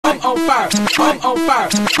on fire, I'm on fire,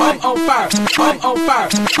 I'm on fire, I'm on fire,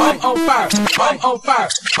 I'm on fire, I'm on fire,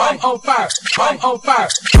 I'm on fire, I'm on fire,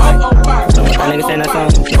 I'm on fire. My nigga saying that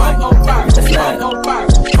song. I'm on fire, That's love. I'm on fire,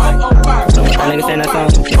 I'm on fire. My nigga saying that song.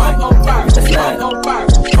 I'm on fire, That's love. I'm on fire,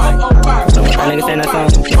 I'm on fire. My nigga saying that song.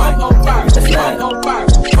 I'm on fire, That's love. I'm on fire,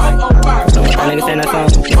 I'm on fire. My nigga saying that song.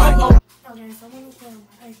 Okay, so I'm gonna play on my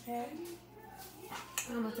iPad.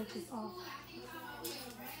 I'm gonna take this off.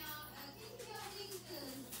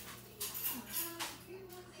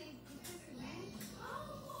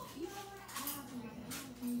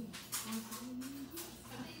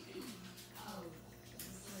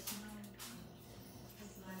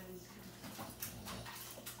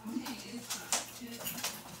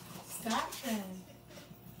 Stop that.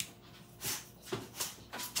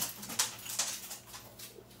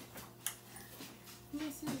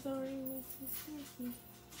 Mrs. Ori, Mrs. Sneaky.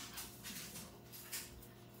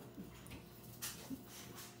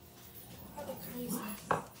 I look crazy.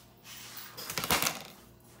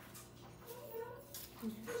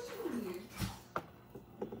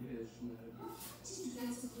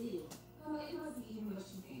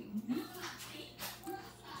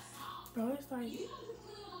 Bro, it's like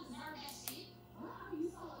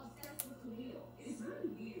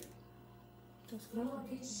just go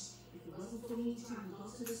like this.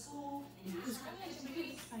 It's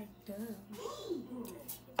like dumb.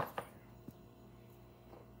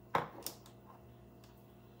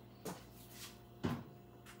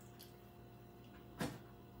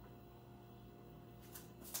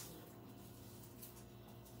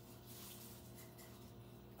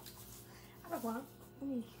 I don't want. Let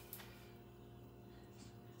me.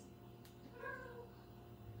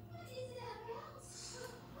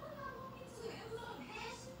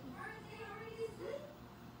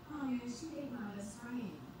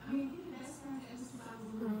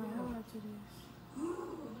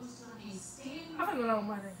 I don't know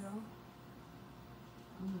where to go.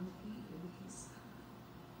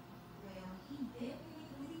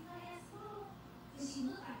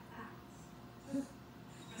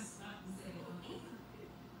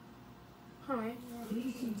 Alright.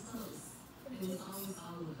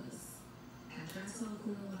 Okay, so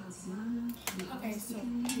before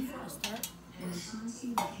I start, yeah,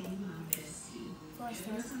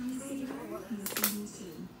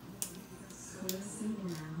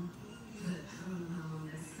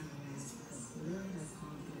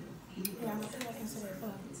 I'm gonna answer their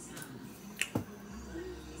phone.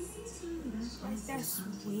 Like, that's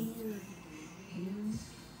weird.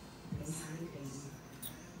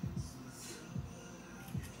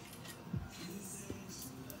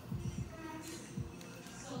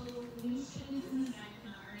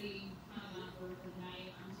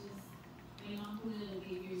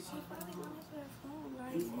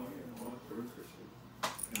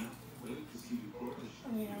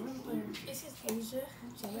 This is Asia.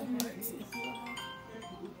 Jayah hurts.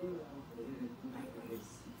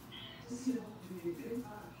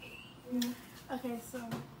 Okay, so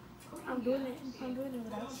I'm doing it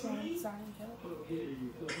without trying signing help.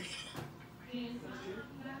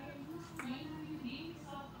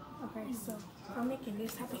 Okay, so I'm making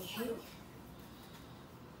this type of cake.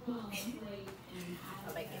 I'm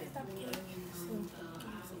making this type of cake. So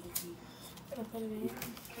I'm gonna put it in.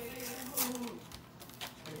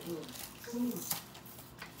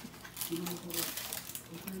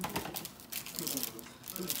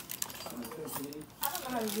 I don't know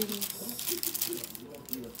how to do this.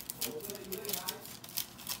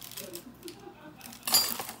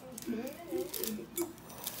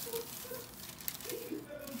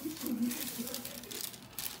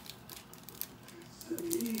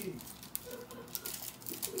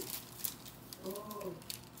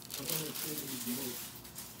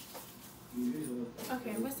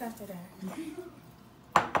 Okay, what's after that?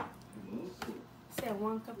 Said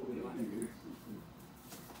 1 cup of water.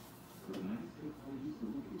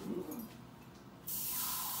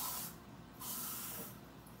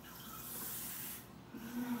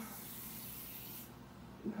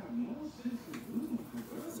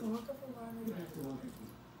 So 1 cup of water.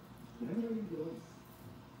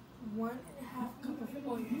 1.5 cup of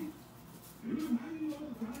oil.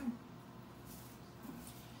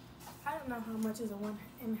 I don't know how much is a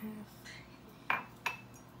 1.5.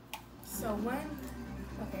 So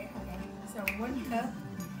okay. So 1 cup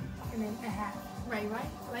and then a half. Right?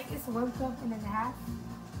 Like it's 1 cup and then a half.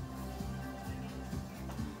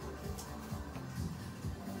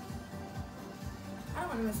 I don't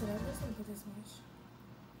want to mess it up. I'm just gonna put this much.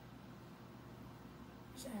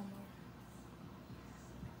 I should add more.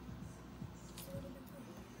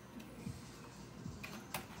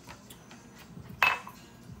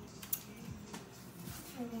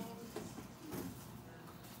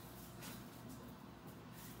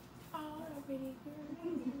 pretty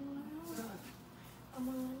girl. I'm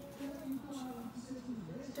on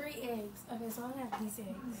 3 eggs. Okay, so I have these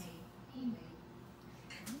eggs.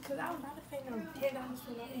 Because I was about to pay no $10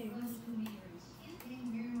 for no eggs.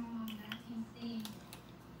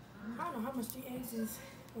 I don't know how much 3 eggs is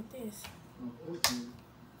with this.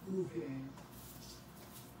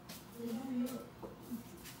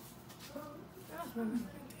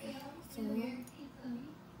 That's really good.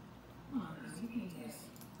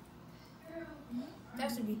 That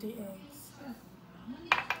should be 3 eggs.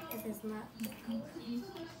 If it's not.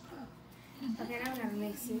 Okay, now we gotta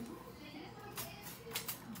mix it.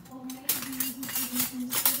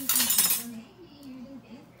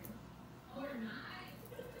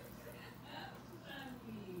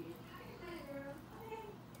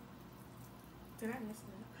 Did I miss it?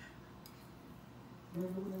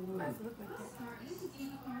 Why does it look like that?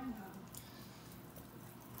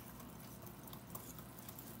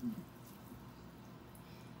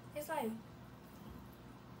 It's like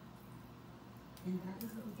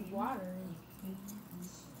water.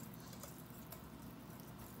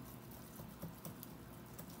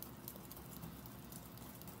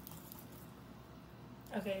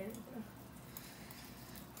 Okay.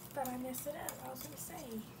 Thought I messed it up. I was gonna say.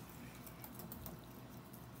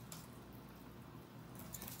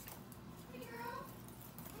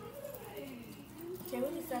 Okay,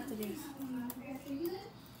 what is after this?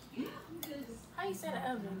 How you set the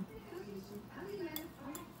oven?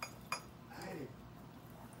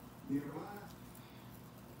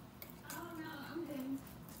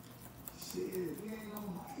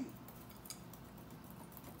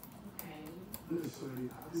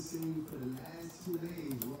 I've been seeing you for the last 2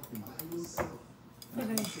 days walking by yourself.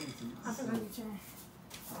 Okay. I forgot your chair.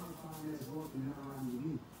 I'm the one that's walking around with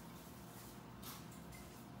me.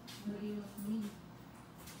 What do you want from me?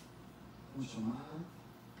 Want your mom?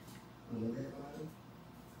 Or everybody?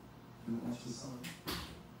 And want your son?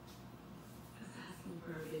 That's asking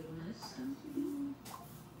for a bit much, don't you?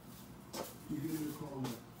 You give me the call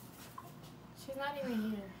up. She's not even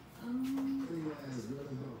here. Where your ass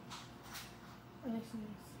really go? Where she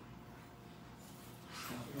is.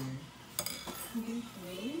 Stop playing.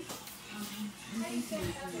 How you set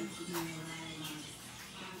the oven?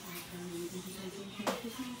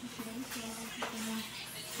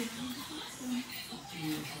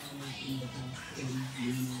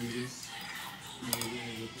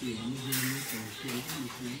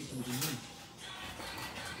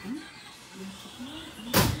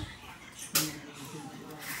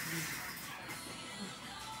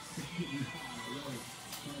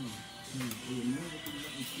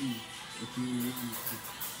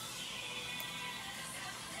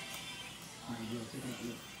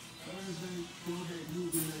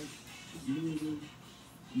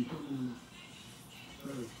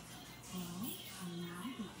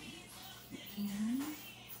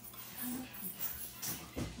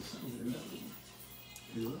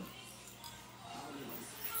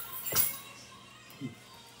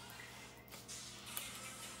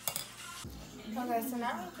 Okay, so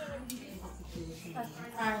now we're gonna.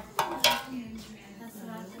 Alright. That's what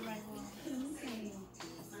I feel like.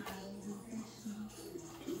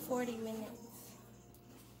 40 minutes.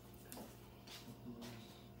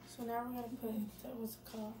 So now we're gonna put what's it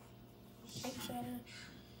called? Egg cheddar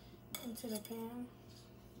into the pan.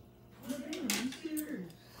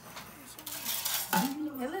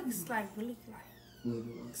 It looks like really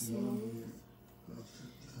like smooth.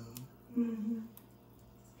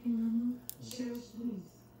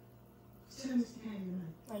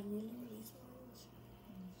 Like really, really smooth.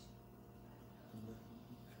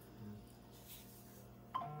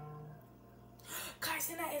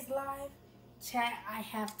 Carson is live. Chat, I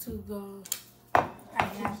have to go. I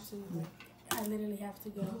have to. I literally have to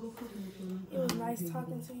go. It was nice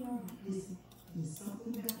talking to y'all.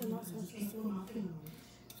 And also interesting.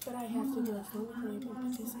 But I have to go. So we're going to put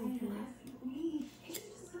this in here.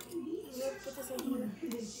 Put this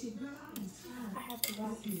in here. I have to go.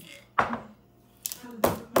 I have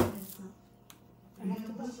to go.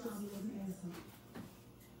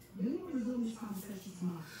 We will resume this conversation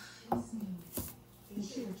tomorrow. In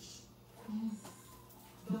church.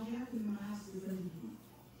 Don't have to in my house with other people.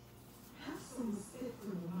 Have some respect for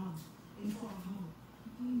your mom and call home.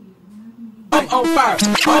 I'm on fire,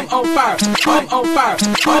 I'm on fire, I'm on fire,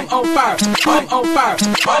 I'm on fire, I'm on fire,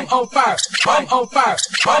 I'm on fire, I'm on fire,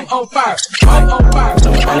 I'm on fire, I'm on fire.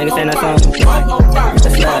 That nigga saying that song. I'm on fire,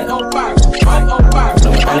 That's not. I'm on fire, I'm on fire.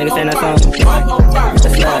 That nigga saying that song. I'm on fire,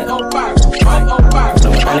 That's not. I'm on fire, I'm on fire.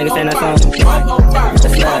 That nigga saying that song. I'm on fire,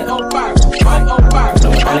 That's not. I'm on fire, I'm on fire.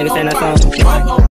 That nigga saying that song. I'm on